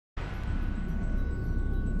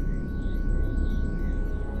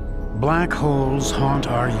Black holes haunt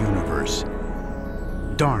our universe.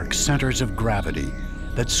 Dark centers of gravity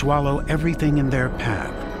that swallow everything in their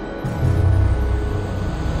path.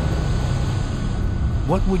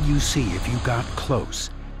 What would you see if you got close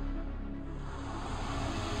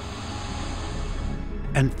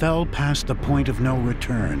and fell past the point of no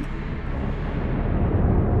return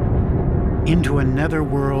into a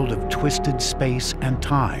netherworld of twisted space and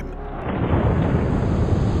time?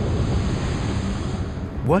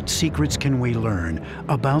 What secrets can we learn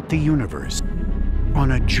about the universe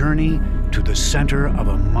on a journey to the center of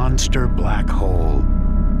a monster black hole?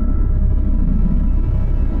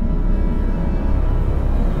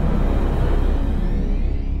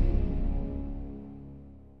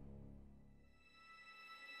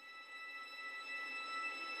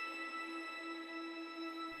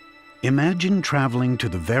 Imagine traveling to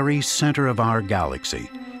the very center of our galaxy,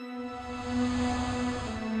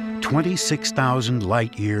 26,000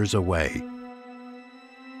 light years away,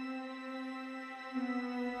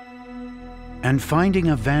 and finding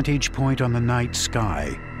a vantage point on the night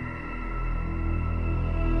sky.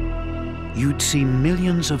 You'd see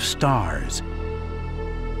millions of stars,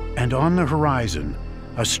 and on the horizon,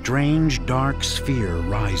 a strange dark sphere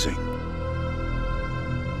rising.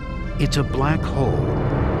 It's a black hole,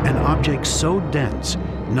 an object so dense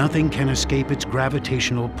nothing can escape its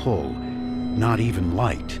gravitational pull, not even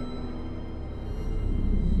light.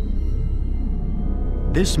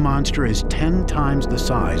 This monster is 10 times the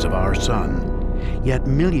size of our sun, yet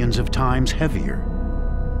millions of times heavier.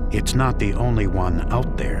 It's not the only one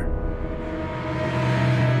out there.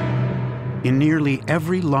 In nearly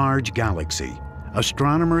every large galaxy,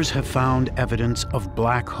 astronomers have found evidence of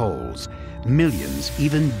black holes, millions,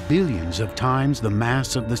 even billions of times the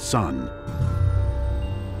mass of the sun.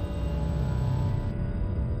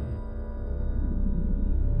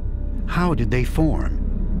 How did they form?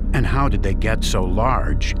 And how did they get so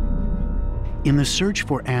large? In the search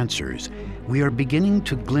for answers, we are beginning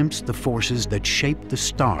to glimpse the forces that shape the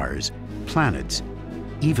stars, planets,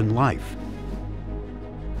 even life.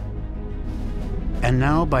 And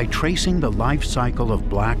now, by tracing the life cycle of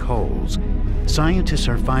black holes, scientists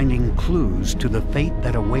are finding clues to the fate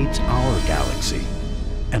that awaits our galaxy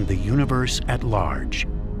and the universe at large.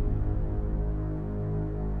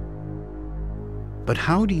 But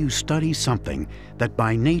how do you study something that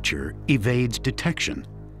by nature evades detection?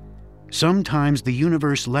 Sometimes the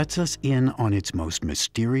universe lets us in on its most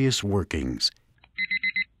mysterious workings.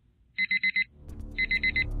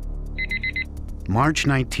 March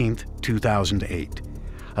 19, 2008.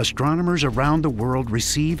 Astronomers around the world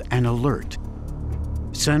receive an alert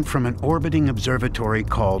sent from an orbiting observatory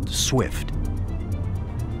called SWIFT.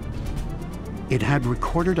 It had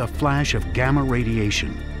recorded a flash of gamma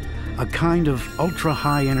radiation, a kind of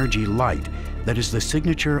ultra-high energy light that is the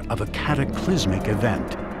signature of a cataclysmic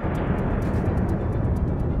event.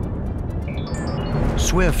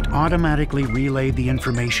 SWIFT automatically relayed the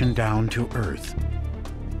information down to Earth.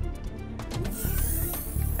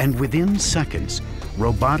 And within seconds,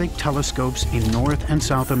 robotic telescopes in North and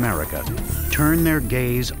South America turn their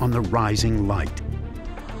gaze on the rising light.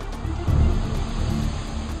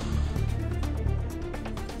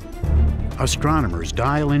 Astronomers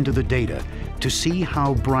dial into the data to see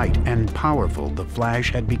how bright and powerful the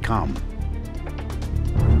flash had become.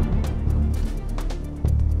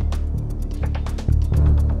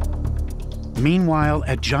 Meanwhile,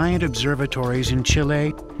 at giant observatories in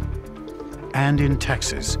Chile and in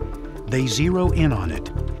Texas, they zero in on it,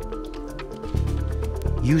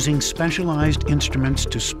 using specialized instruments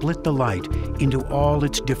to split the light into all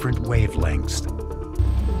its different wavelengths.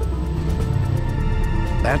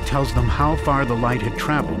 That tells them how far the light had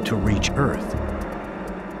traveled to reach Earth.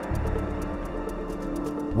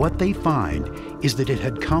 What they find is that it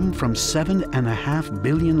had come from 7.5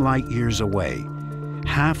 billion light years away,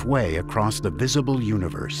 halfway across the visible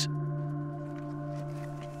universe.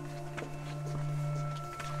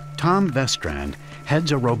 Tom Vestrand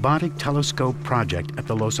heads a robotic telescope project at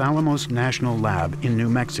the Los Alamos National Lab in New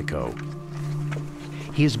Mexico.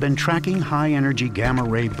 He has been tracking high-energy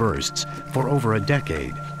gamma-ray bursts for over a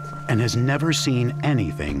decade and has never seen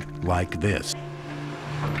anything like this.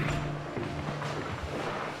 Okay,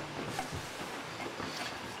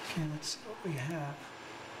 let's see what we have.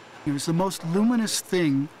 It was the most luminous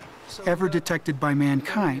thing ever detected by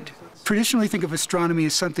mankind. Traditionally, think of astronomy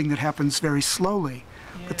as something that happens very slowly.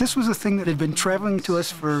 But this was a thing that had been traveling to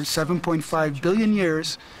us for 7.5 billion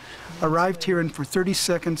years, arrived here, and for 30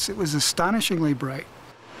 seconds, it was astonishingly bright.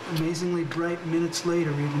 Amazingly bright minutes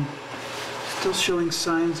later, even still showing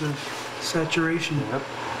signs of saturation. Yep.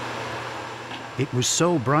 It was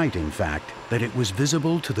so bright, in fact, that it was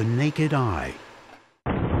visible to the naked eye.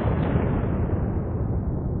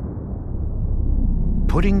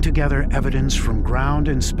 Putting together evidence from ground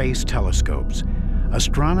and space telescopes,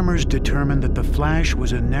 astronomers determined that the flash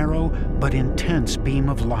was a narrow but intense beam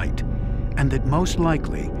of light, and that most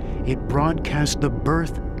likely it broadcast the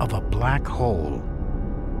birth of a black hole.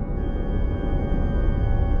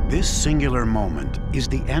 This singular moment is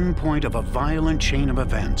the endpoint of a violent chain of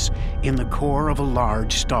events in the core of a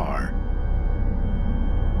large star.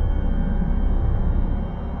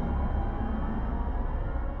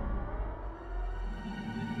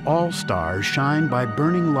 All stars shine by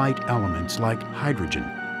burning light elements like hydrogen.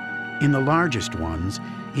 In the largest ones,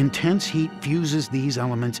 intense heat fuses these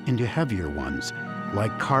elements into heavier ones,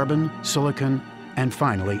 like carbon, silicon, and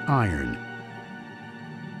finally iron.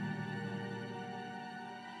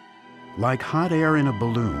 Like hot air in a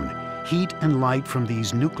balloon, heat and light from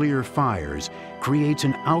these nuclear fires creates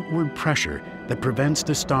an outward pressure that prevents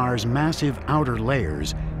the star's massive outer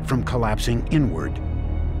layers from collapsing inward.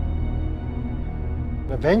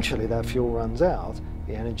 Eventually that fuel runs out,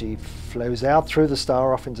 the energy flows out through the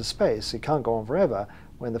star off into space. It can't go on forever.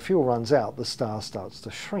 When the fuel runs out, the star starts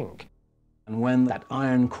to shrink. And when that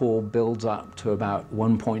iron core builds up to about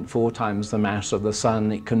 1.4 times the mass of the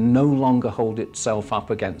Sun, it can no longer hold itself up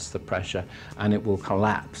against the pressure and it will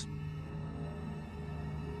collapse.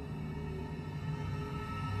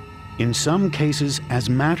 In some cases, as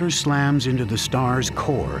matter slams into the star's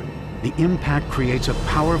core, the impact creates a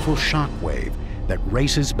powerful shock wave that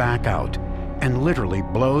races back out and literally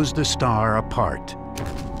blows the star apart.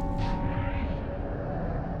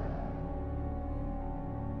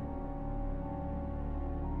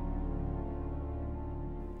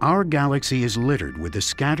 Our galaxy is littered with the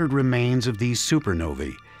scattered remains of these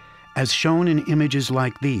supernovae, as shown in images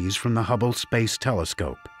like these from the Hubble Space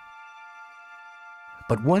Telescope.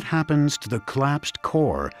 But what happens to the collapsed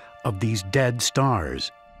core of these dead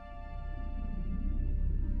stars?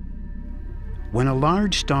 When a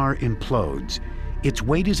large star implodes, its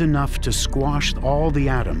weight is enough to squash all the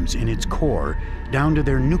atoms in its core down to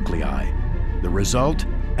their nuclei. The result,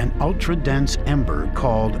 an ultra-dense ember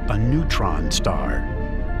called a neutron star.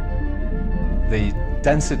 The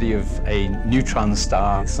density of a neutron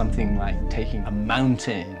star is something like taking a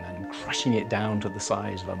mountain and crushing it down to the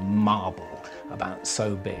size of a marble, about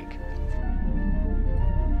so big.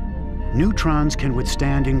 Neutrons can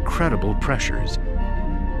withstand incredible pressures.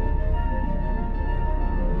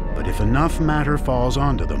 But if enough matter falls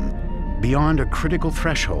onto them, beyond a critical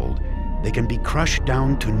threshold, they can be crushed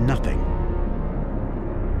down to nothing.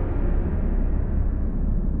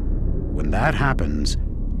 When that happens,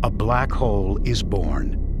 a black hole is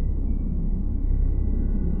born.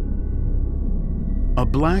 A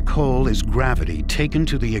black hole is gravity taken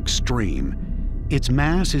to the extreme. Its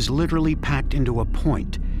mass is literally packed into a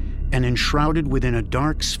point and enshrouded within a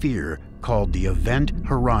dark sphere called the event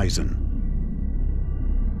horizon.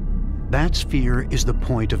 That sphere is the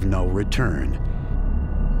point of no return.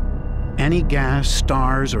 Any gas,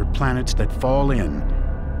 stars, or planets that fall in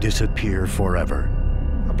disappear forever.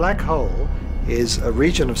 A black hole is a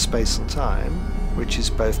region of space and time which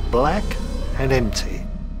is both black and empty.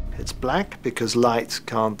 It's black because light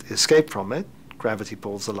can't escape from it, gravity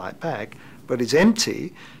pulls the light back, but it's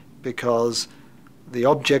empty because the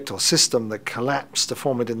object or system that collapsed to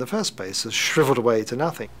form it in the first place has shriveled away to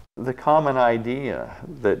nothing. The common idea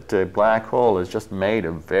that a black hole is just made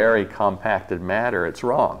of very compacted matter, it's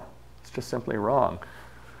wrong. It's just simply wrong.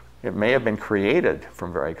 It may have been created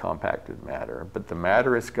from very compacted matter, but the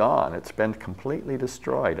matter is gone. It's been completely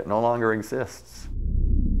destroyed. It no longer exists.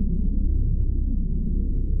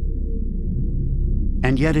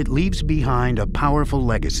 And yet it leaves behind a powerful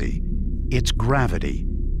legacy, its gravity.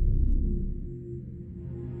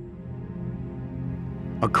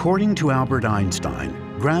 According to Albert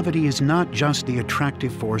Einstein, gravity is not just the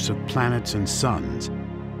attractive force of planets and suns.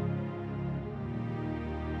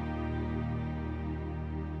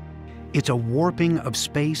 It's a warping of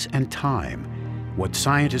space and time, what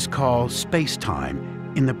scientists call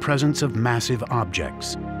spacetime, in the presence of massive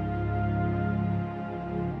objects.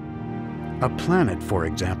 A planet, for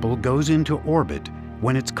example, goes into orbit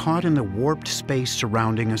when it's caught in the warped space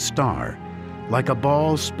surrounding a star, like a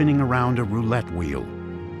ball spinning around a roulette wheel.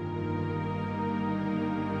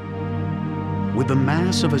 With the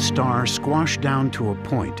mass of a star squashed down to a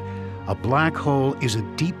point, a black hole is a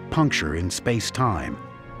deep puncture in space-time.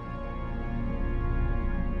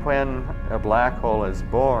 When a black hole is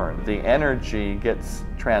born, the energy gets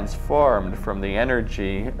transformed from the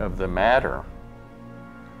energy of the matter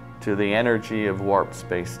to the energy of warped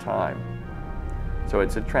space-time. So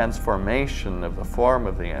it's a transformation of the form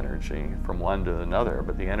of the energy from one to another,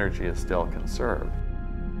 but the energy is still conserved.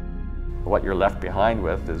 What you're left behind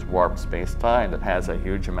with is warped space-time that has a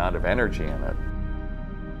huge amount of energy in it.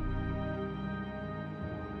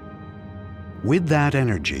 With that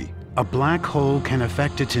energy, a black hole can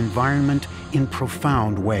affect its environment in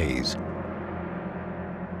profound ways.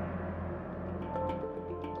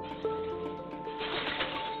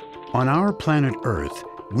 On our planet Earth,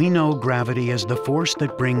 we know gravity as the force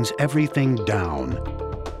that brings everything down.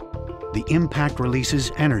 The impact releases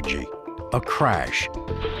energy, a crash.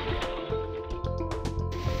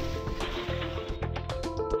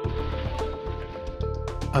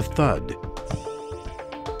 A thud.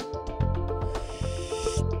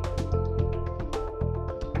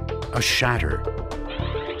 A shatter.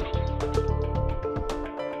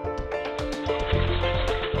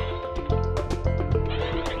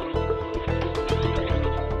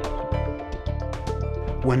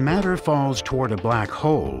 When matter falls toward a black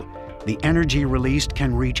hole, the energy released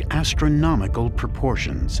can reach astronomical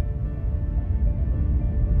proportions.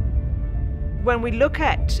 When we look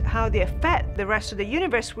at how they affect the rest of the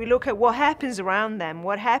universe, we look at what happens around them,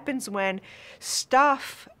 what happens when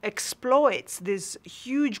stuff exploits this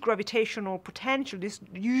huge gravitational potential, this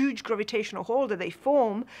huge gravitational hole that they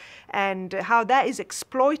form, and how that is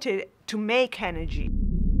exploited to make energy.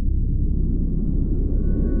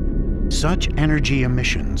 Such energy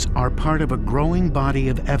emissions are part of a growing body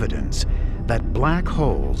of evidence that black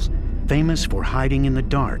holes, famous for hiding in the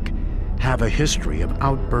dark, have a history of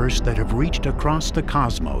outbursts that have reached across the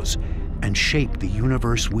cosmos and shaped the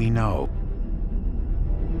universe we know.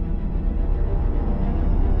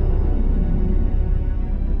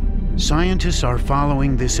 Scientists are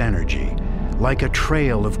following this energy like a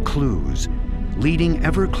trail of clues, leading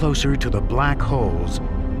ever closer to the black hole's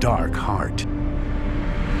dark heart.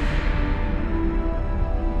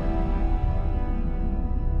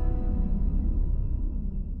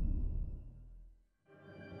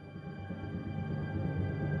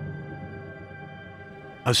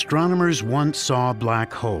 Astronomers once saw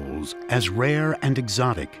black holes as rare and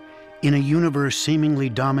exotic in a universe seemingly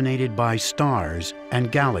dominated by stars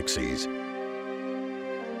and galaxies.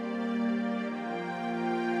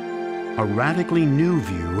 A radically new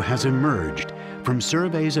view has emerged from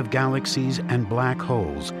surveys of galaxies and black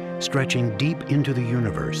holes stretching deep into the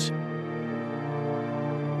universe.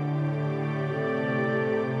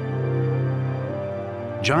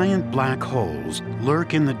 Giant black holes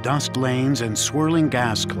lurk in the dust lanes and swirling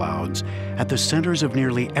gas clouds at the centers of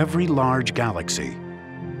nearly every large galaxy.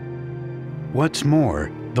 What's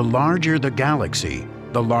more, the larger the galaxy,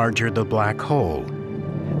 the larger the black hole.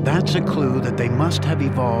 That's a clue that they must have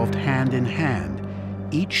evolved hand in hand,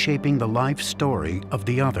 each shaping the life story of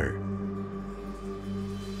the other.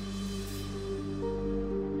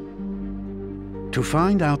 To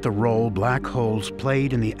find out the role black holes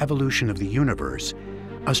played in the evolution of the universe,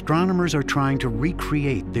 astronomers are trying to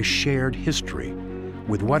recreate this shared history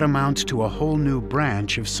with what amounts to a whole new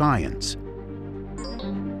branch of science.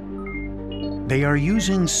 They are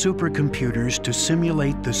using supercomputers to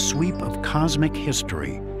simulate the sweep of cosmic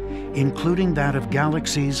history, including that of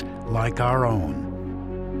galaxies like our own.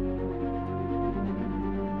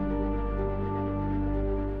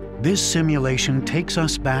 This simulation takes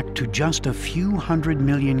us back to just a few 100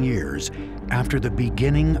 million years after the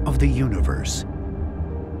beginning of the universe.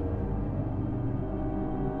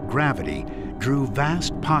 Gravity drew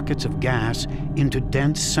vast pockets of gas into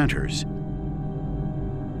dense centers.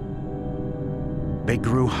 They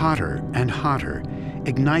grew hotter and hotter,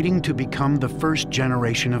 igniting to become the first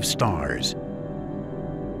generation of stars.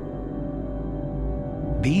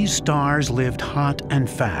 These stars lived hot and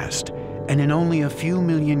fast, and in only a few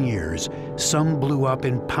million years, some blew up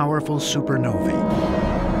in powerful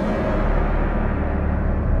supernovae.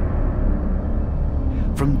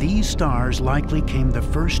 From these stars likely came the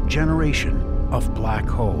first generation of black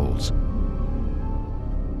holes.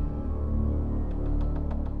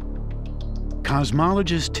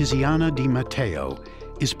 Cosmologist Tiziana Di Matteo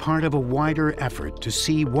is part of a wider effort to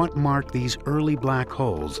see what marked these early black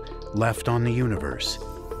holes left on the universe.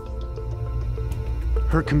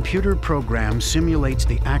 Her computer program simulates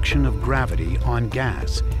the action of gravity on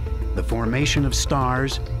gas, the formation of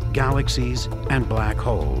stars, galaxies, and black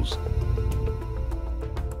holes.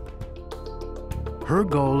 Her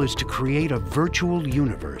goal is to create a virtual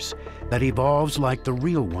universe that evolves like the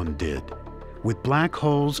real one did, with black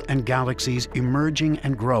holes and galaxies emerging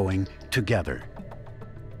and growing together.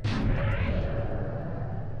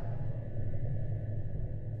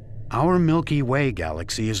 Our Milky Way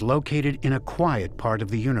galaxy is located in a quiet part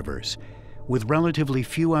of the universe, with relatively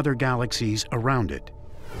few other galaxies around it.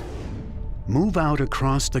 Move out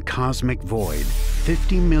across the cosmic void,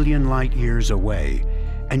 50 million light-years away,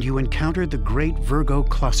 and you encounter the Great Virgo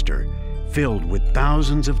Cluster, filled with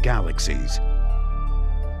thousands of galaxies.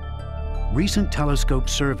 Recent telescope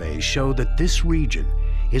surveys show that this region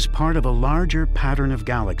is part of a larger pattern of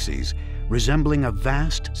galaxies resembling a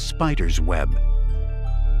vast spider's web.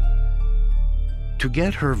 To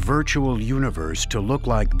get her virtual universe to look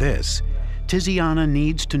like this, Tiziana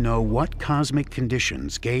needs to know what cosmic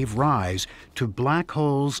conditions gave rise to black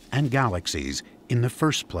holes and galaxies in the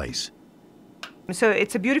first place. So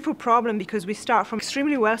it's a beautiful problem because we start from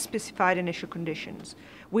extremely well-specified initial conditions.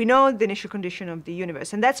 We know the initial condition of the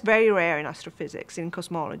universe, and that's very rare in astrophysics, in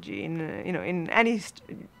cosmology, in any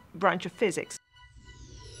branch of physics.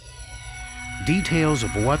 Details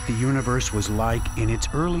of what the universe was like in its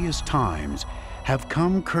earliest times have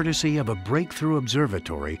come courtesy of a breakthrough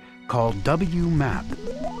observatory called WMAP.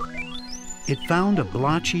 It found a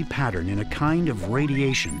blotchy pattern in a kind of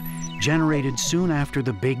radiation generated soon after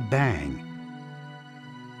the Big Bang.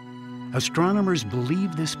 Astronomers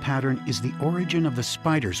believe this pattern is the origin of the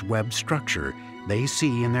spider's web structure they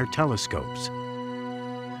see in their telescopes.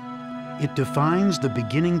 It defines the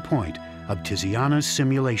beginning point of Tiziana's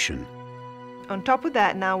simulation. On top of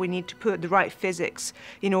that, now we need to put the right physics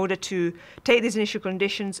in order to take these initial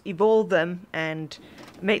conditions, evolve them, and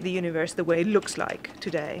make the universe the way it looks like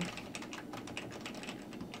today.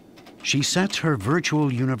 She sets her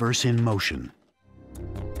virtual universe in motion.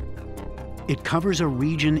 It covers a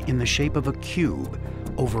region in the shape of a cube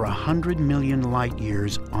over 100 million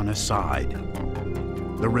light-years on a side.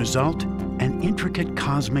 The result? An intricate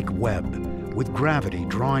cosmic web with gravity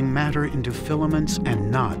drawing matter into filaments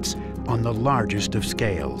and knots on the largest of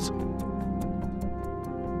scales.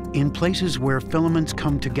 In places where filaments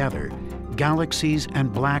come together, galaxies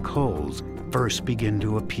and black holes first begin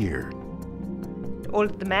to appear. All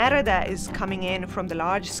the matter that is coming in from the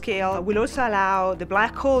large scale will also allow the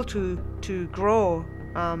black hole to grow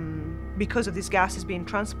because of these gases being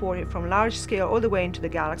transported from large scale all the way into the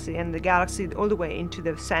galaxy, and the galaxy all the way into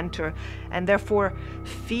the center, and therefore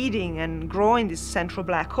feeding and growing these central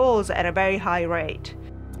black holes at a very high rate.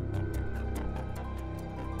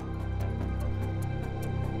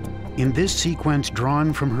 In this sequence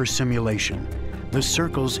drawn from her simulation, the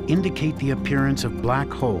circles indicate the appearance of black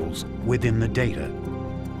holes within the data.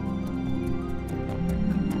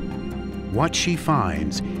 What she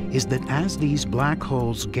finds is that as these black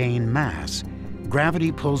holes gain mass,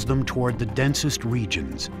 gravity pulls them toward the densest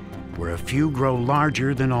regions, where a few grow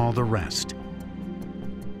larger than all the rest.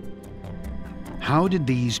 How did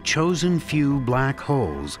these chosen few black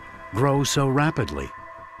holes grow so rapidly?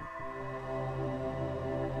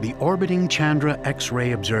 The orbiting Chandra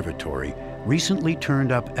X-ray Observatory recently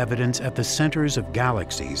turned up evidence at the centers of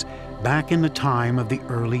galaxies back in the time of the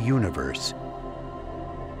early universe.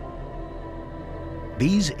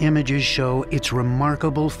 These images show its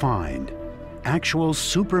remarkable find, actual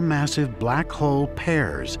supermassive black hole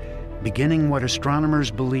pairs beginning what astronomers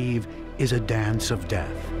believe is a dance of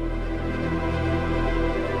death.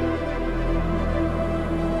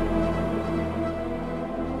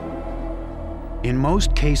 In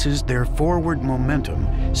most cases, their forward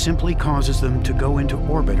momentum simply causes them to go into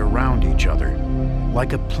orbit around each other,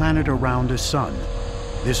 like a planet around a sun.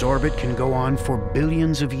 This orbit can go on for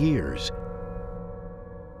billions of years.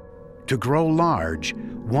 To grow large,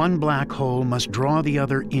 one black hole must draw the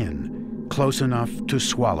other in, close enough to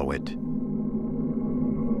swallow it.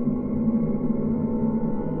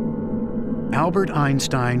 Albert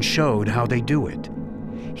Einstein showed how they do it.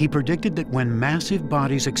 He predicted that when massive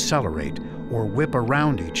bodies accelerate or whip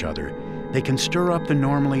around each other, they can stir up the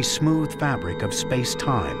normally smooth fabric of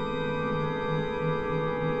space-time.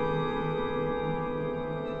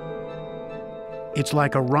 It's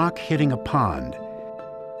like a rock hitting a pond.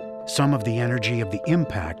 Some of the energy of the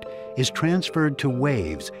impact is transferred to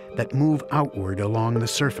waves that move outward along the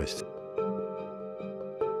surface.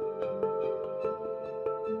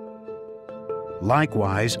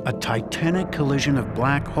 Likewise, a titanic collision of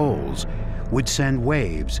black holes would send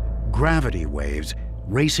waves, gravity waves,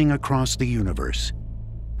 racing across the universe.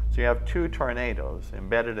 So you have two tornadoes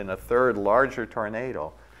embedded in a third larger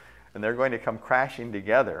tornado, and they're going to come crashing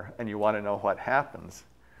together, and you want to know what happens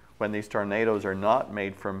when these tornadoes are not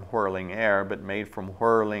made from whirling air, but made from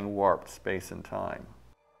whirling warped space and time.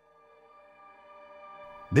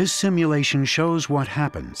 This simulation shows what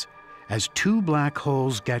happens. As two black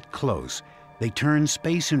holes get close, they turn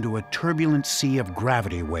space into a turbulent sea of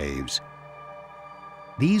gravity waves.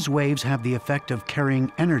 These waves have the effect of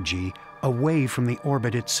carrying energy away from the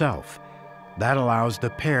orbit itself, That allows the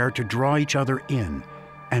pair to draw each other in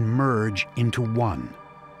and merge into one.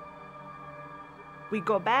 We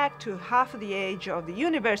go back to half of the age of the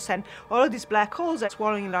universe, and all of these black holes are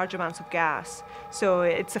swallowing large amounts of gas. So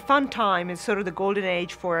it's a fun time. It's sort of the golden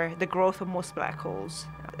age for the growth of most black holes.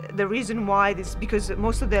 The reason why is because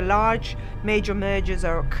most of the large major mergers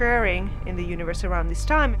are occurring in the universe around this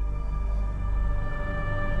time.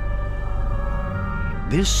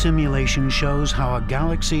 This simulation shows how a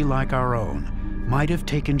galaxy like our own might have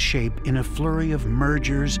taken shape in a flurry of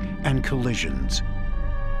mergers and collisions.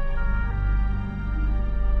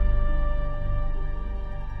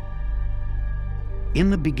 In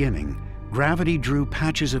the beginning, gravity drew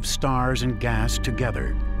patches of stars and gas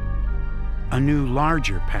together. A new,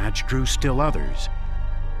 larger patch drew still others.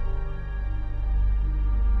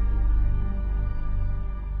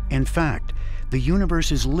 In fact, the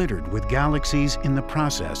universe is littered with galaxies in the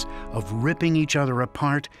process of ripping each other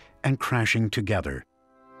apart and crashing together.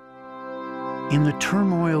 In the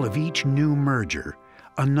turmoil of each new merger,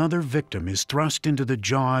 another victim is thrust into the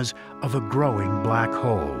jaws of a growing black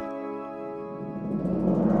hole.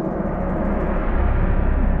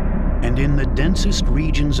 And in the densest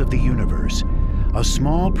regions of the universe, a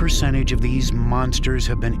small percentage of these monsters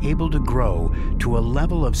have been able to grow to a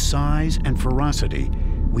level of size and ferocity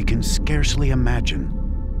we can scarcely imagine.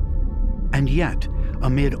 And yet,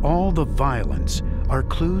 amid all the violence, are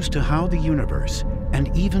clues to how the universe,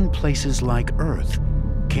 and even places like Earth,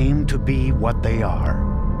 came to be what they are.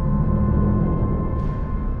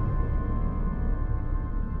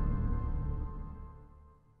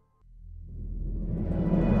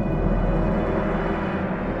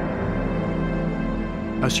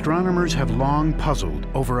 Astronomers have long puzzled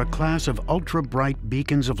over a class of ultra-bright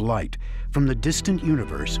beacons of light from the distant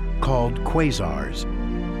universe called quasars.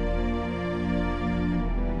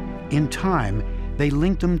 In time, they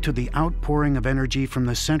link them to the outpouring of energy from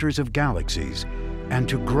the centers of galaxies and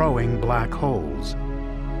to growing black holes.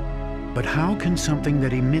 But how can something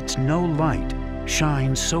that emits no light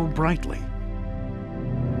shine so brightly?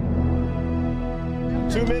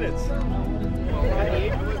 2 minutes.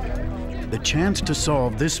 The chance to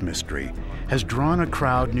solve this mystery has drawn a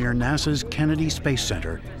crowd near NASA's Kennedy Space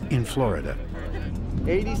Center in Florida.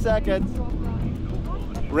 80 seconds.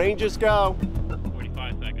 Ranges go.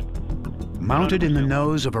 45 seconds. Mounted in the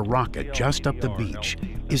nose of a rocket just up the beach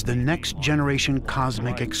is the next generation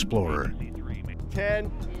cosmic explorer. 10,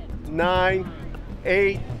 9,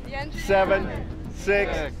 8, 7,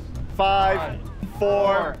 6, 5,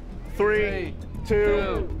 4, 3,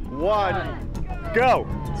 2, 1, go.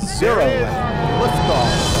 0.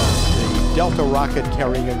 Liftoff of the Delta rocket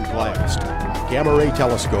carrying blast. Gamma ray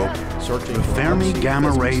telescope searching. The Fermi Gamma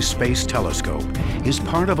Ray Space Telescope is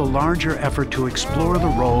part of a larger effort to explore the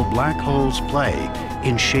role black holes play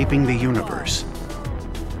in shaping the universe.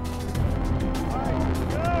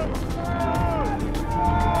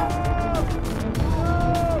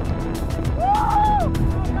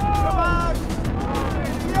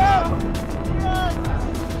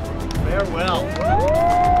 Farewell.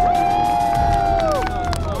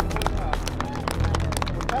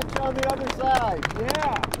 On the other side,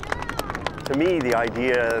 yeah. To me, the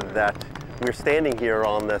idea that we're standing here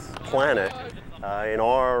on this planet, in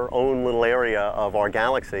our own little area of our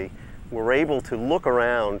galaxy, we're able to look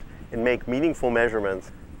around and make meaningful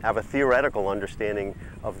measurements, have a theoretical understanding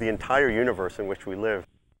of the entire universe in which we live,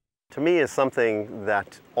 to me is something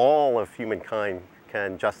that all of humankind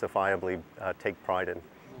can justifiably take pride in.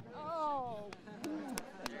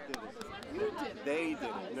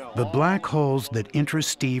 The black holes that interest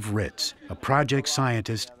Steve Ritz, a project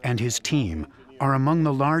scientist, and his team are among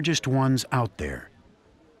the largest ones out there.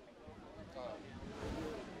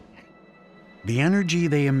 The energy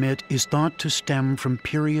they emit is thought to stem from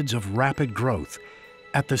periods of rapid growth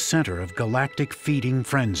at the center of galactic feeding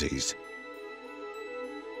frenzies.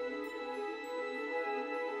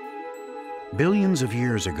 Billions of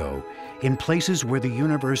years ago, in places where the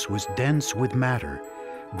universe was dense with matter,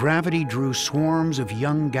 gravity drew swarms of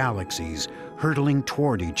young galaxies hurtling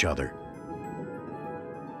toward each other.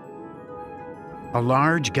 A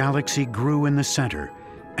large galaxy grew in the center,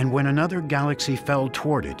 and when another galaxy fell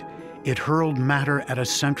toward it, it hurled matter at a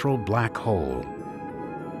central black hole.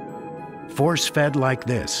 Force-fed like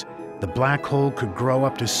this, the black hole could grow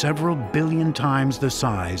up to several billion times the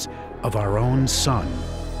size of our own sun.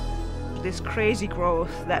 This crazy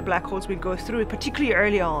growth that black holes will go through, particularly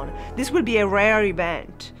early on, this will be a rare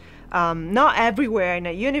event. Not everywhere in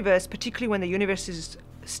a universe, particularly when the universe is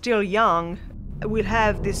still young, we'll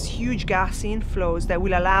have these huge gas inflows that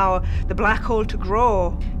will allow the black hole to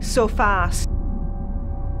grow so fast.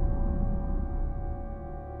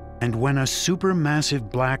 And when a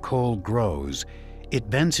supermassive black hole grows, it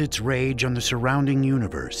vents its rage on the surrounding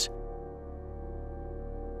universe.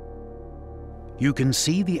 You can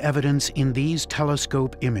see the evidence in these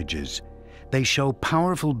telescope images. They show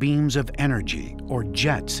powerful beams of energy, or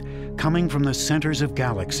jets, coming from the centers of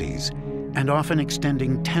galaxies, and often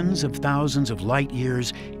extending tens of thousands of light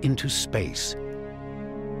years into space.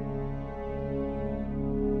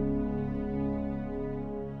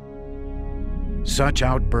 Such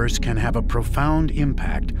outbursts can have a profound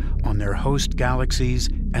impact on their host galaxies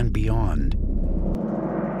and beyond.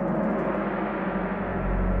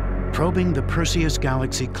 Probing the Perseus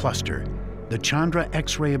Galaxy cluster, the Chandra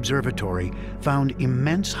X-ray Observatory found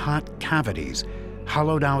immense hot cavities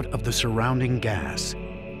hollowed out of the surrounding gas.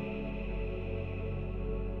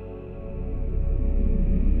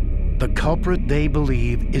 The culprit, they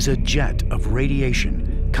believe, is a jet of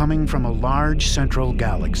radiation coming from a large central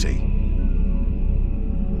galaxy.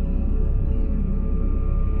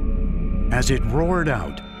 As it roared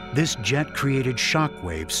out, this jet created shock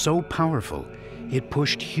waves so powerful it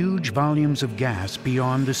pushed huge volumes of gas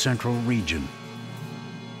beyond the central region.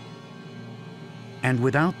 And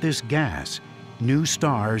without this gas, new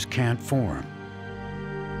stars can't form.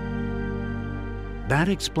 That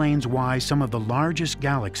explains why some of the largest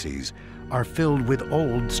galaxies are filled with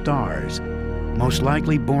old stars, most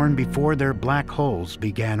likely born before their black holes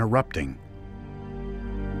began erupting.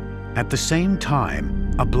 At the same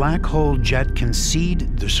time, a black hole jet can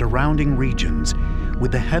seed the surrounding regions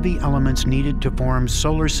with the heavy elements needed to form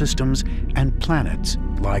solar systems and planets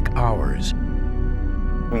like ours.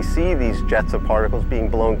 We see these jets of particles being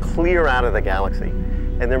blown clear out of the galaxy.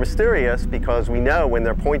 And they're mysterious because we know when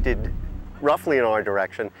they're pointed roughly in our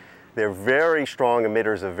direction, they're very strong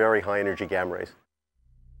emitters of very high energy gamma rays.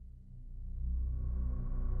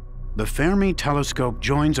 The Fermi telescope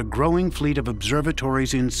joins a growing fleet of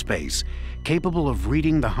observatories in space capable of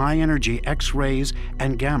reading the high-energy X-rays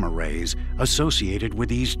and gamma rays associated with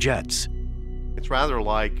these jets. It's rather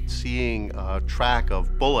like seeing a track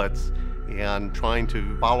of bullets and trying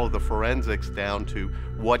to follow the forensics down to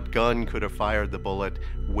what gun could have fired the bullet,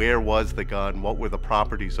 where was the gun, what were the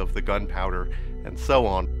properties of the gunpowder, and so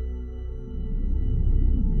on.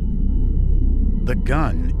 The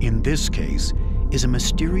gun, in this case, is a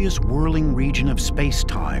mysterious whirling region of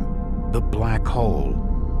space-time, the black hole.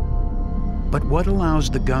 But what allows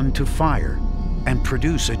the gun to fire and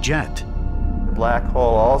produce a jet? The black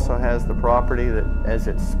hole also has the property that as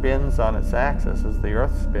it spins on its axis, as the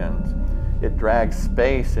Earth spins, it drags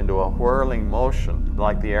space into a whirling motion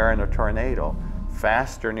like the air in a tornado,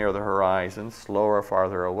 faster near the horizon, slower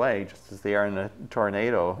farther away, just as the air in a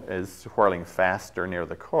tornado is whirling faster near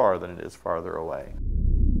the core than it is farther away.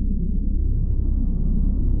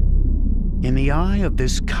 In the eye of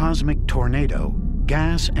this cosmic tornado,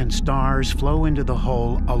 gas and stars flow into the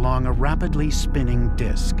hole along a rapidly spinning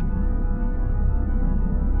disk.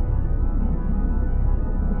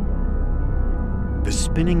 The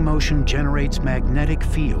spinning motion generates magnetic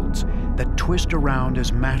fields that twist around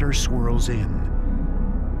as matter swirls in.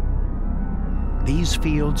 These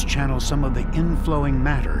fields channel some of the inflowing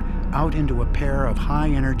matter out into a pair of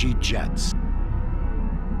high-energy jets.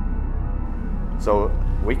 So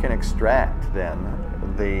we can extract then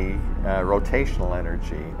the rotational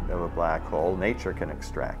energy of a black hole. Nature can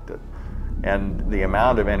extract it. And the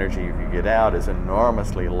amount of energy you can get out is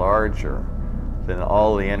enormously larger than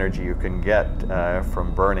all the energy you can get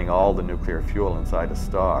from burning all the nuclear fuel inside of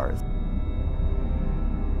stars.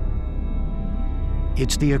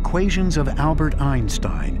 It's the equations of Albert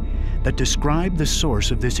Einstein that describe the source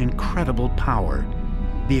of this incredible power,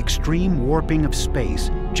 the extreme warping of space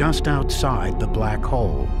just outside the black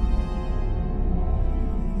hole.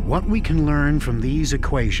 What we can learn from these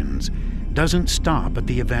equations doesn't stop at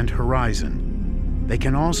the event horizon. They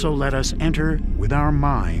can also let us enter, with our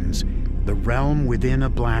minds, the realm within a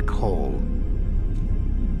black hole.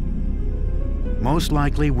 Most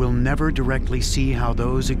likely, we'll never directly see how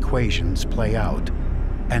those equations play out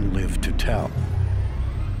and live to tell.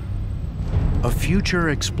 A future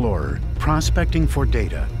explorer prospecting for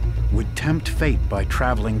data would tempt fate by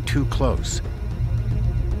traveling too close.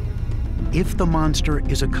 If the monster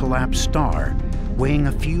is a collapsed star, weighing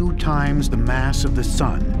a few times the mass of the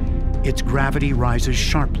sun, its gravity rises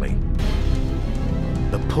sharply.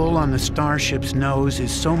 The pull on the starship's nose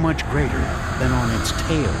is so much greater than on its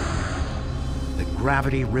tail. The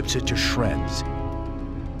gravity rips it to shreds.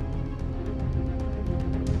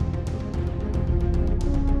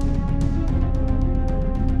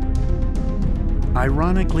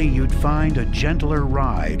 Ironically, you'd find a gentler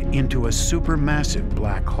ride into a supermassive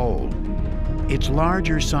black hole. Its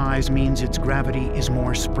larger size means its gravity is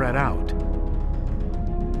more spread out.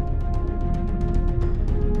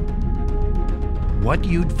 What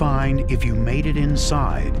you'd find if you made it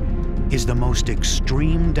inside is the most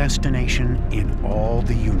extreme destination in all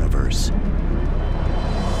the universe.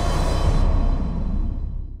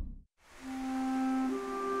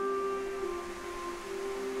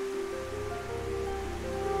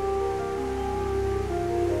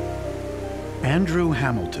 Andrew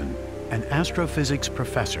Hamilton, an astrophysics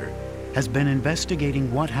professor, has been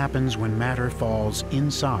investigating what happens when matter falls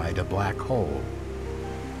inside a black hole.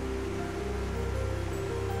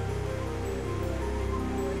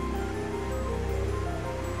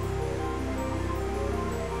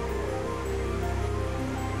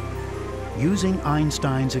 Using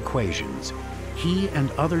Einstein's equations, he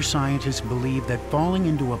and other scientists believe that falling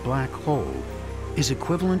into a black hole is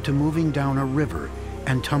equivalent to moving down a river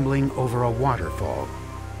and tumbling over a waterfall.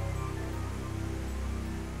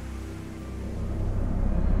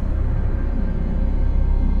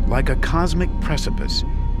 Like a cosmic precipice,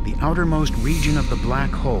 the outermost region of the black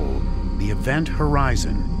hole, the event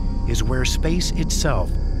horizon, is where space itself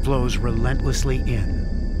flows relentlessly in.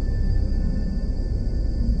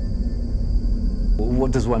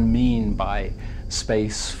 What does one mean by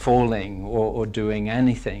space falling or doing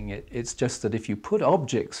anything? It's just that if you put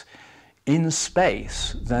objects in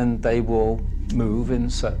space, then they will move in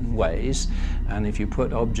certain ways. And if you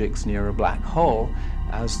put objects near a black hole,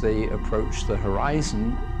 as they approach the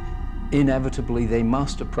horizon, inevitably they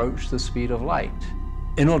must approach the speed of light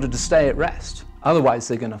in order to stay at rest. Otherwise,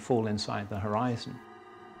 they're going to fall inside the horizon.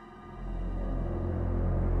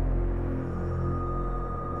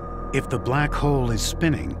 If the black hole is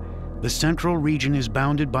spinning, the central region is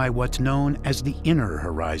bounded by what's known as the inner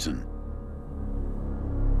horizon.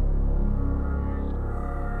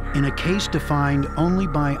 In a case defined only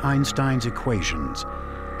by Einstein's equations,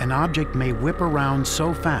 an object may whip around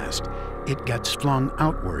so fast it gets flung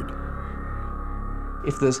outward.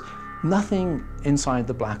 If there's nothing inside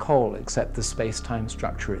the black hole except the space-time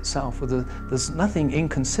structure itself, or there's nothing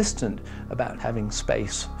inconsistent about having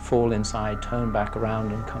space fall inside, turn back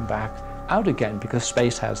around and come back out again, because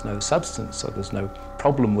space has no substance, so there's no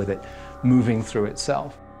problem with it moving through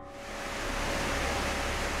itself.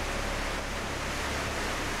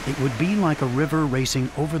 It would be like a river racing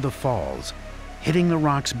over the falls, hitting the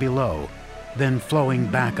rocks below, then flowing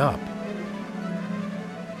back up.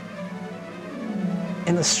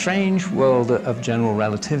 In the strange world of general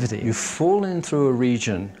relativity, you've fallen through a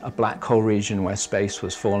region, a black hole region, where space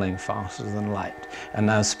was falling faster than light. And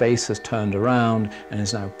now space has turned around and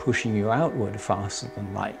is now pushing you outward faster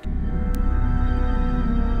than light.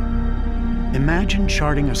 Imagine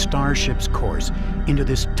charting a starship's course into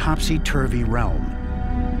this topsy-turvy realm.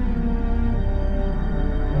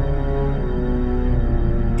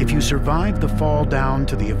 If you survived the fall down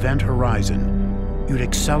to the event horizon, you'd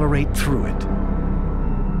accelerate through it.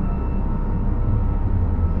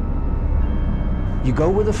 You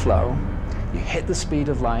go with the flow, you hit the speed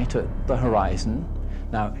of light at the horizon.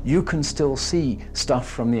 Now, you can still see stuff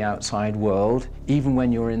from the outside world, even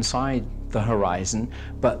when you're inside the horizon,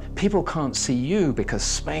 but people can't see you because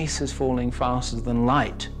space is falling faster than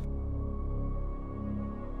light.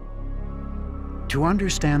 To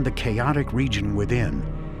understand the chaotic region within,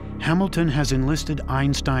 Hamilton has enlisted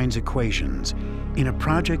Einstein's equations in a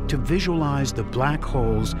project to visualize the black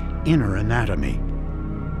hole's inner anatomy.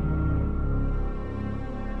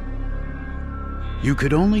 You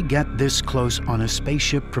could only get this close on a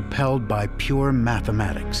spaceship propelled by pure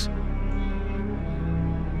mathematics.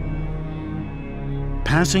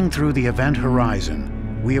 Passing through the event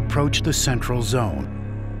horizon, we approach the central zone.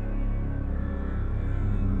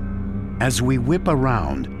 As we whip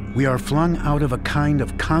around, we are flung out of a kind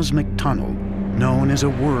of cosmic tunnel known as a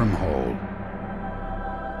wormhole.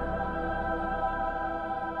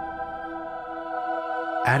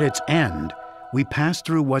 At its end, we pass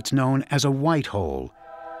through what's known as a white hole.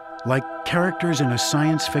 Like characters in a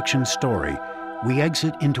science fiction story, we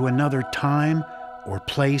exit into another time or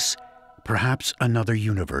place, perhaps another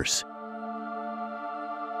universe.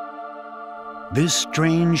 This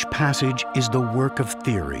strange passage is the work of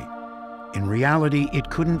theory. In reality, it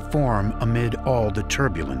couldn't form amid all the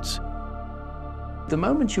turbulence. The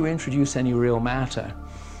moment you introduce any real matter,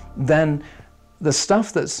 then the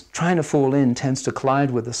stuff that's trying to fall in tends to collide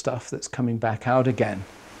with the stuff that's coming back out again.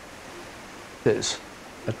 There's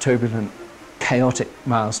a turbulent, chaotic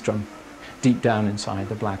maelstrom deep down inside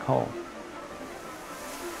the black hole.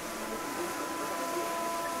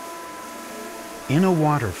 In a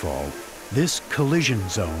waterfall, this collision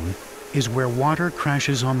zone is where water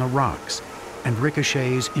crashes on the rocks and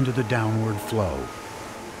ricochets into the downward flow.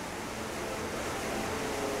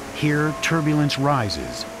 Here, turbulence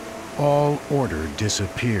rises. All order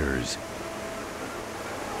disappears.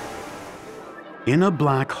 In a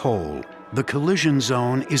black hole, the collision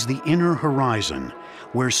zone is the inner horizon,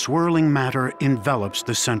 where swirling matter envelops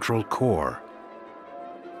the central core.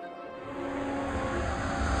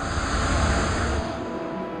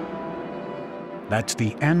 That's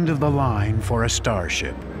the end of the line for a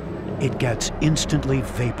starship. It gets instantly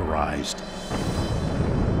vaporized.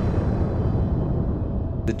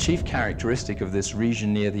 The chief characteristic of this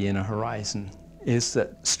region near the inner horizon is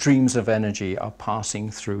that streams of energy are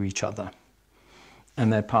passing through each other,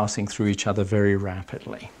 and they're passing through each other very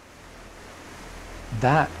rapidly.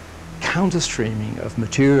 That counterstreaming of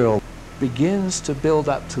material begins to build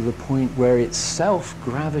up to the point where it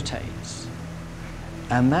self-gravitates,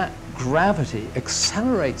 and that gravity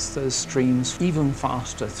accelerates those streams even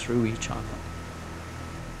faster through each other.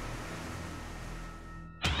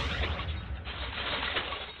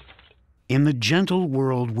 In the gentle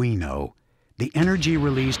world we know, the energy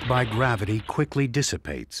released by gravity quickly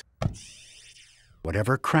dissipates.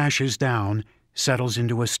 Whatever crashes down settles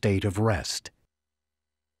into a state of rest.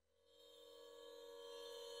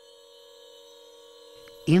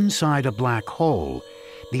 Inside a black hole,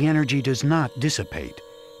 the energy does not dissipate.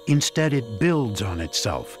 Instead, it builds on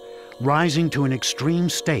itself, rising to an extreme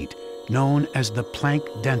state known as the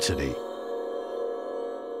Planck density.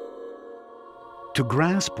 To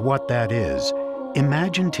grasp what that is,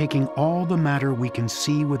 imagine taking all the matter we can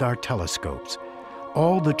see with our telescopes,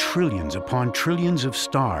 all the trillions upon trillions of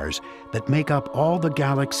stars that make up all the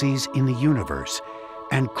galaxies in the universe,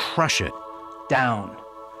 and crush it down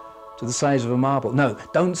to the size of a marble. No,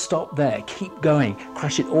 don't stop there. Keep going.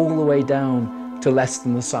 Crush it all the way down to less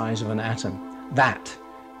than the size of an atom. That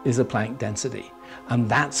is the Planck density. And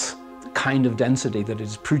that's the kind of density that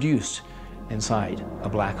is produced inside a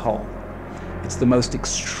black hole. It's the most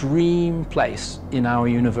extreme place in our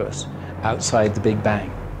universe outside the Big Bang.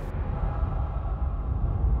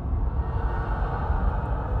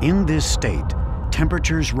 In this state,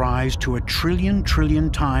 temperatures rise to 1 trillion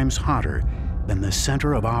times hotter than the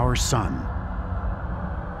center of our sun.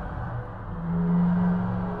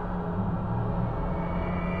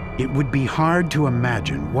 It would be hard to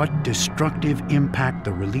imagine what destructive impact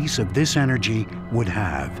the release of this energy would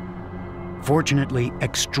have. Fortunately,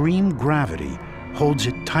 extreme gravity holds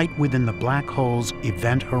it tight within the black hole's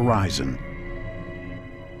event horizon.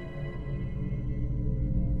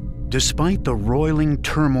 Despite the roiling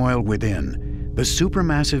turmoil within, the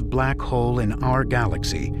supermassive black hole in our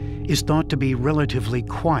galaxy is thought to be relatively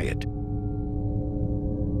quiet.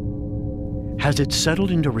 Has it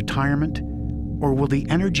settled into retirement? Or will the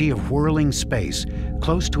energy of whirling space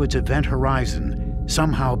close to its event horizon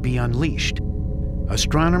somehow be unleashed?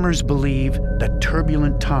 Astronomers believe that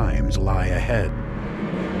turbulent times lie ahead.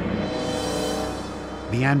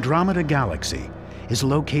 The Andromeda Galaxy is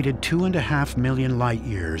located 2.5 million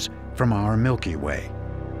light-years from our Milky Way.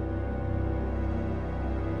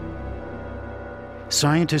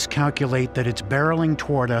 Scientists calculate that it's barreling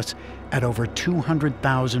toward us at over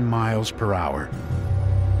 200,000 miles per hour.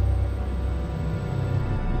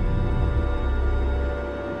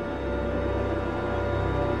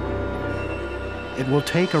 It will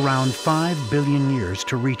take around 5 billion years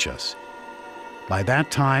to reach us. By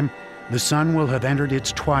that time, the sun will have entered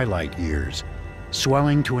its twilight years,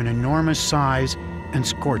 swelling to an enormous size and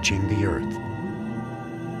scorching the Earth.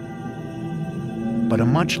 But a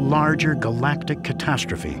much larger galactic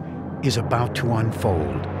catastrophe is about to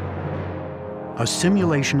unfold. A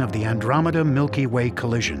simulation of the Andromeda-Milky Way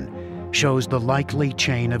collision shows the likely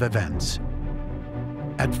chain of events.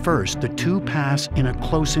 At first, the two pass in a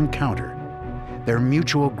close encounter. Their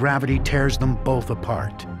mutual gravity tears them both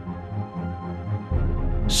apart.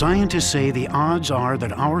 Scientists say the odds are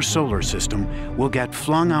that our solar system will get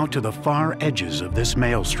flung out to the far edges of this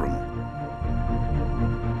maelstrom.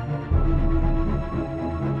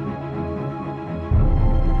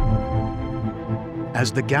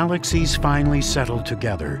 As the galaxies finally settle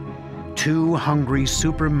together, two hungry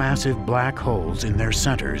supermassive black holes in their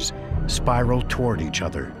centers spiral toward each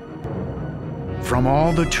other. From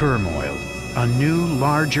all the turmoil, a new,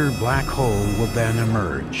 larger black hole will then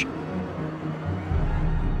emerge.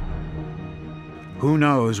 Who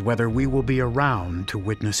knows whether we will be around to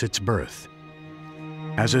witness its birth?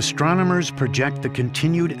 As astronomers project the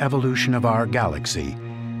continued evolution of our galaxy,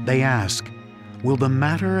 they ask, will the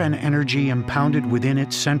matter and energy impounded within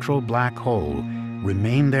its central black hole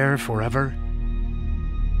remain there forever?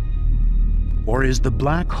 Or is the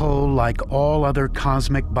black hole, like all other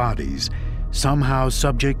cosmic bodies, somehow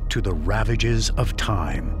subject to the ravages of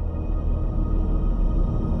time.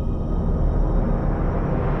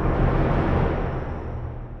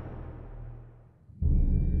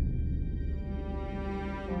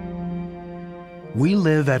 We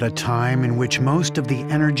live at a time in which most of the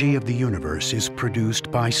energy of the universe is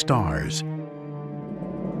produced by stars.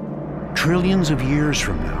 Trillions of years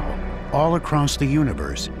from now, all across the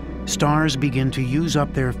universe, stars begin to use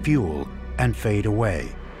up their fuel and fade away.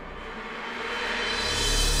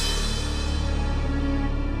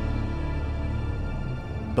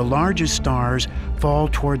 The largest stars fall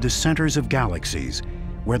toward the centers of galaxies,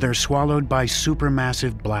 where they're swallowed by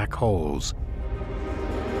supermassive black holes.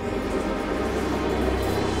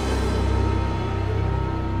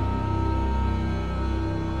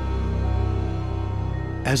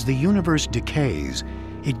 As the universe decays,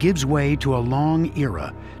 it gives way to a long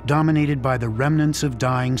era dominated by the remnants of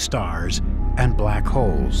dying stars and black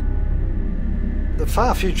holes. The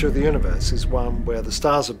far future of the universe is one where the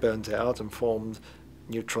stars have burnt out and formed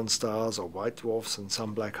neutron stars or white dwarfs and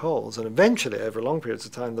some black holes, and eventually, over long periods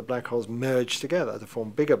of time, the black holes merge together to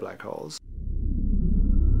form bigger black holes.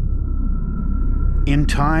 In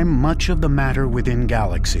time, much of the matter within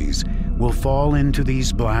galaxies will fall into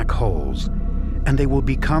these black holes, and they will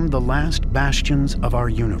become the last bastions of our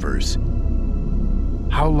universe.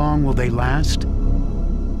 How long will they last?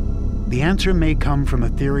 The answer may come from a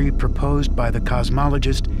theory proposed by the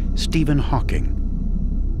cosmologist Stephen Hawking.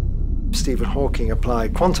 Stephen Hawking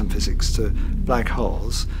applied quantum physics to black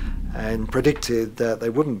holes and predicted that they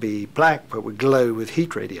wouldn't be black but would glow with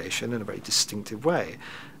heat radiation in a very distinctive way.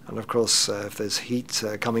 And of course, if there's heat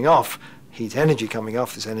coming off, heat energy coming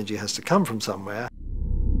off, this energy has to come from somewhere.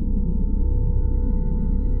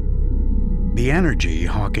 The energy,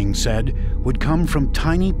 Hawking said, would come from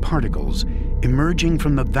tiny particles emerging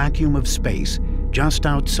from the vacuum of space just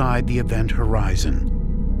outside the event horizon.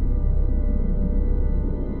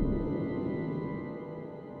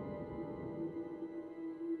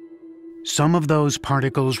 Some of those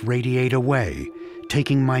particles radiate away,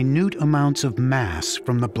 taking minute amounts of mass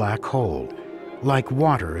from the black hole, like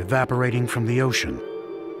water evaporating from the ocean.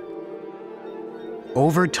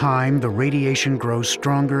 Over time, the radiation grows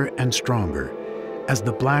stronger and stronger as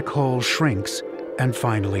the black hole shrinks and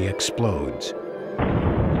finally explodes.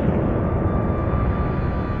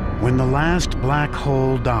 When the last black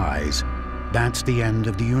hole dies, that's the end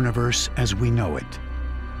of the universe as we know it.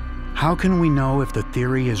 How can we know if the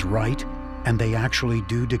theory is right and they actually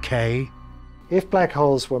do decay? If black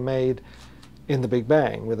holes were made in the Big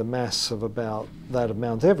Bang with a mass of about that of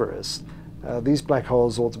Mount Everest, these black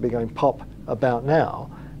holes ought to be going pop about now,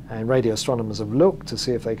 and radio astronomers have looked to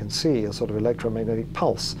see if they can see a sort of electromagnetic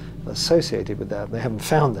pulse associated with that, and they haven't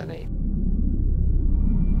found any.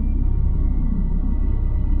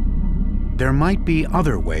 There might be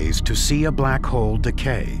other ways to see a black hole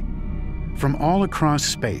decay. From all across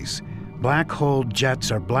space, black hole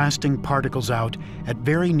jets are blasting particles out at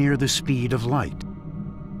very near the speed of light.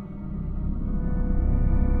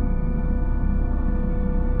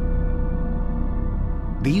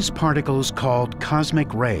 These particles, called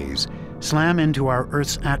cosmic rays, slam into our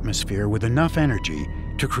Earth's atmosphere with enough energy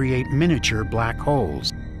to create miniature black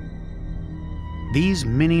holes. These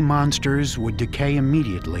mini monsters would decay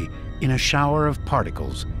immediately in a shower of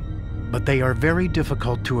particles, but they are very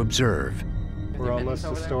difficult to observe. We're almost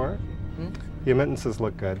to store. The emittances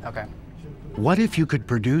look good. Okay. What if you could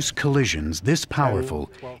produce collisions this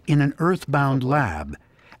powerful in an Earth-bound lab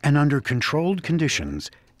and under controlled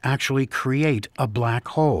conditions actually create a black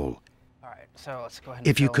hole? All right, so let's go ahead and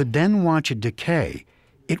If you could then watch it decay,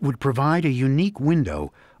 it would provide a unique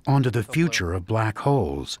window onto the future of black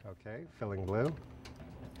holes. Okay, filling blue.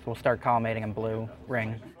 So we'll start collimating in blue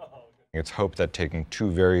ring. It's hoped that taking two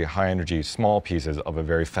very high-energy small pieces of a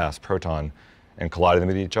very fast proton and colliding them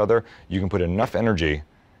with each other, you can put enough energy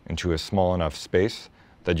into a small enough space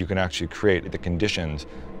that you can actually create the conditions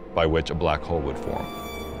by which a black hole would form.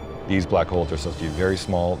 These black holes are supposed to be very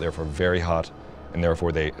small, therefore very hot, and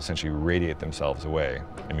therefore they essentially radiate themselves away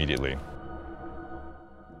immediately.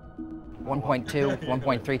 1.2,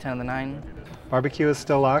 1.3, 10 to the 9. Barbecue is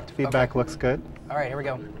still locked. Feedback looks good. All right, here we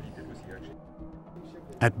go.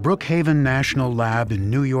 At Brookhaven National Lab in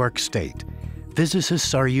New York State,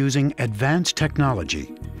 physicists are using advanced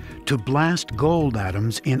technology to blast gold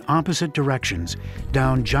atoms in opposite directions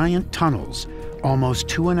down giant tunnels almost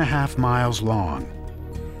 2.5 miles long.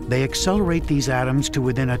 They accelerate these atoms to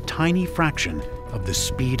within a tiny fraction of the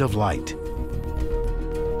speed of light.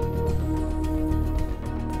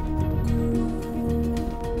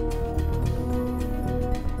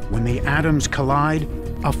 When the atoms collide,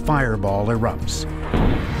 a fireball erupts.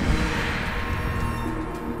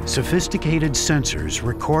 Sophisticated sensors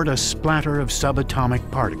record a splatter of subatomic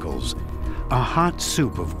particles, a hot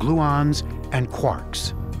soup of gluons and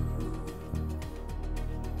quarks.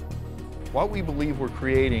 What we believe we're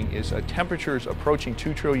creating is temperatures approaching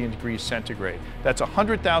 2 trillion degrees centigrade. That's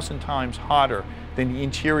 100,000 times hotter than the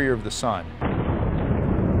interior of the sun.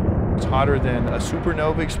 It's hotter than a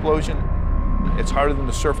supernova explosion. It's hotter than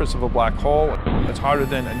the surface of a black hole. It's hotter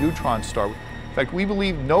than a neutron star. In fact, we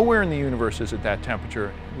believe nowhere in the universe is at that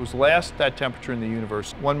temperature. It was last that temperature in the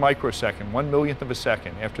universe 1 microsecond, 1/1,000,000th of a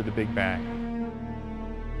second after the Big Bang.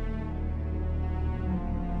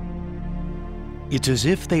 It's as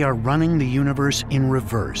if they are running the universe in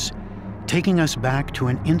reverse, taking us back to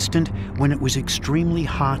an instant when it was extremely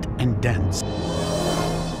hot and dense.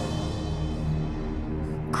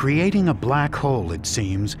 Creating a black hole, it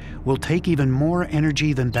seems, will take even more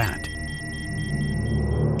energy than that.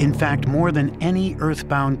 In fact, more than any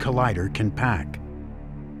Earth-bound collider can pack.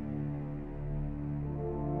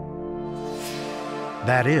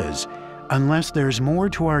 That is, unless there's more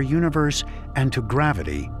to our universe and to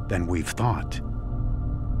gravity than we've thought.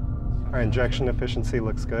 Our injection efficiency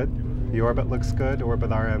looks good. The orbit looks good.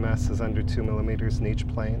 Orbit RMS is under 2 millimeters in each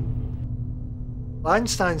plane.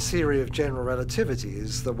 Einstein's theory of general relativity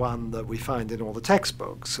is the one that we find in all the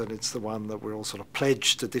textbooks, and it's the one that we're all sort of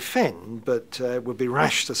pledged to defend, but it would be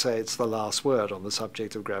rash to say it's the last word on the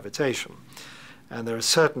subject of gravitation. And there are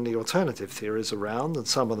certainly alternative theories around, and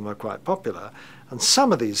some of them are quite popular. And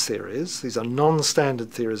some of these theories, these are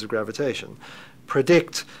non-standard theories of gravitation,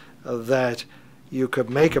 predict that you could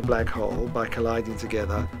make a black hole by colliding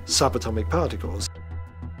together subatomic particles.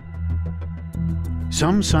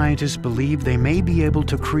 Some scientists believe they may be able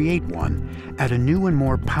to create one at a new and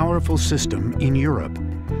more powerful system in Europe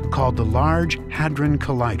called the Large Hadron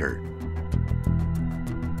Collider.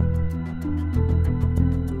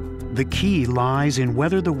 The key lies in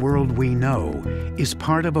whether the world we know is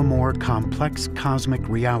part of a more complex cosmic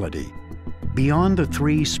reality, beyond the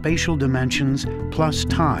 3 spatial dimensions plus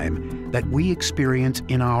time that we experience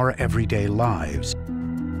in our everyday lives.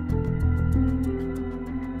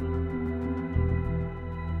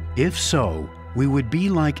 If so, we would be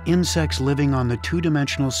like insects living on the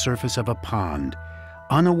 2-dimensional surface of a pond,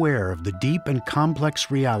 unaware of the deep and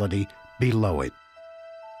complex reality below it.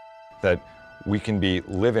 That we can be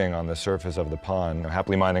living on the surface of the pond,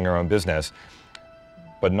 happily minding our own business,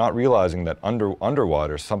 but not realizing that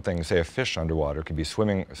underwater, something, say a fish underwater, could be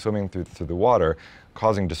swimming through the water,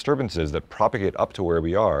 causing disturbances that propagate up to where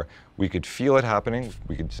we are. We could feel it happening,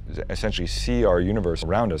 we could essentially see our universe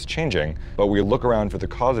around us changing, but we look around for the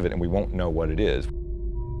cause of it and we won't know what it is.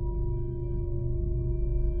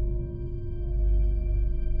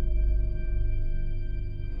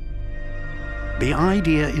 The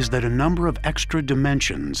idea is that a number of extra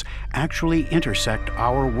dimensions actually intersect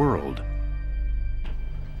our world.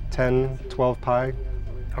 10, 12 pi.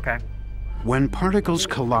 Okay. When particles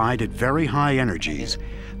collide at very high energies,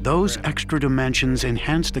 those extra dimensions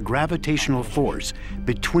enhance the gravitational force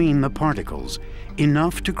between the particles,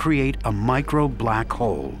 enough to create a micro black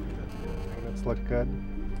hole. Let's look good.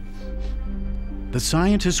 The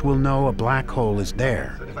scientists will know a black hole is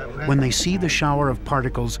there when they see the shower of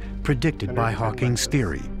particles predicted by Hawking's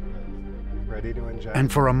theory. Ready to inject.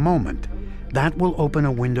 And for a moment, that will open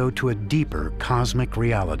a window to a deeper cosmic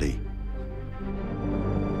reality.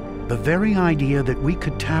 The very idea that we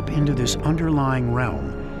could tap into this underlying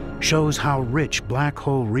realm shows how rich black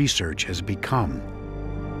hole research has become.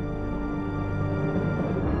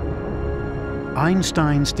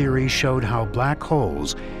 Einstein's theory showed how black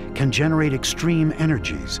holes can generate extreme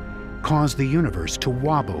energies, cause the universe to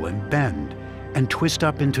wobble and bend, and twist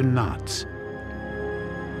up into knots.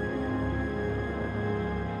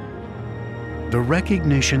 The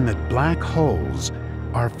recognition that black holes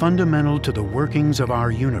are fundamental to the workings of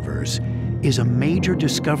our universe is a major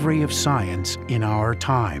discovery of science in our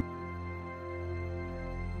time.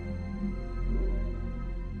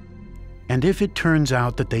 And if it turns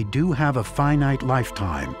out that they do have a finite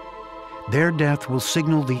lifetime, their death will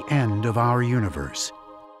signal the end of our universe.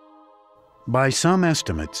 By some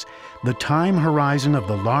estimates, the time horizon of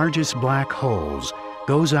the largest black holes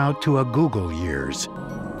goes out to a Google years.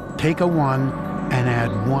 Take a 1 and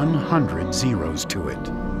add 100 zeros to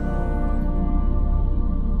it.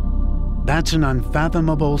 That's an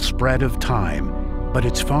unfathomable spread of time, but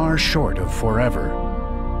it's far short of forever.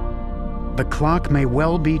 The clock may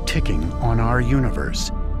well be ticking on our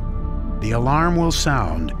universe. The alarm will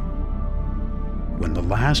sound when the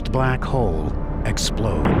last black hole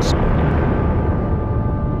explodes.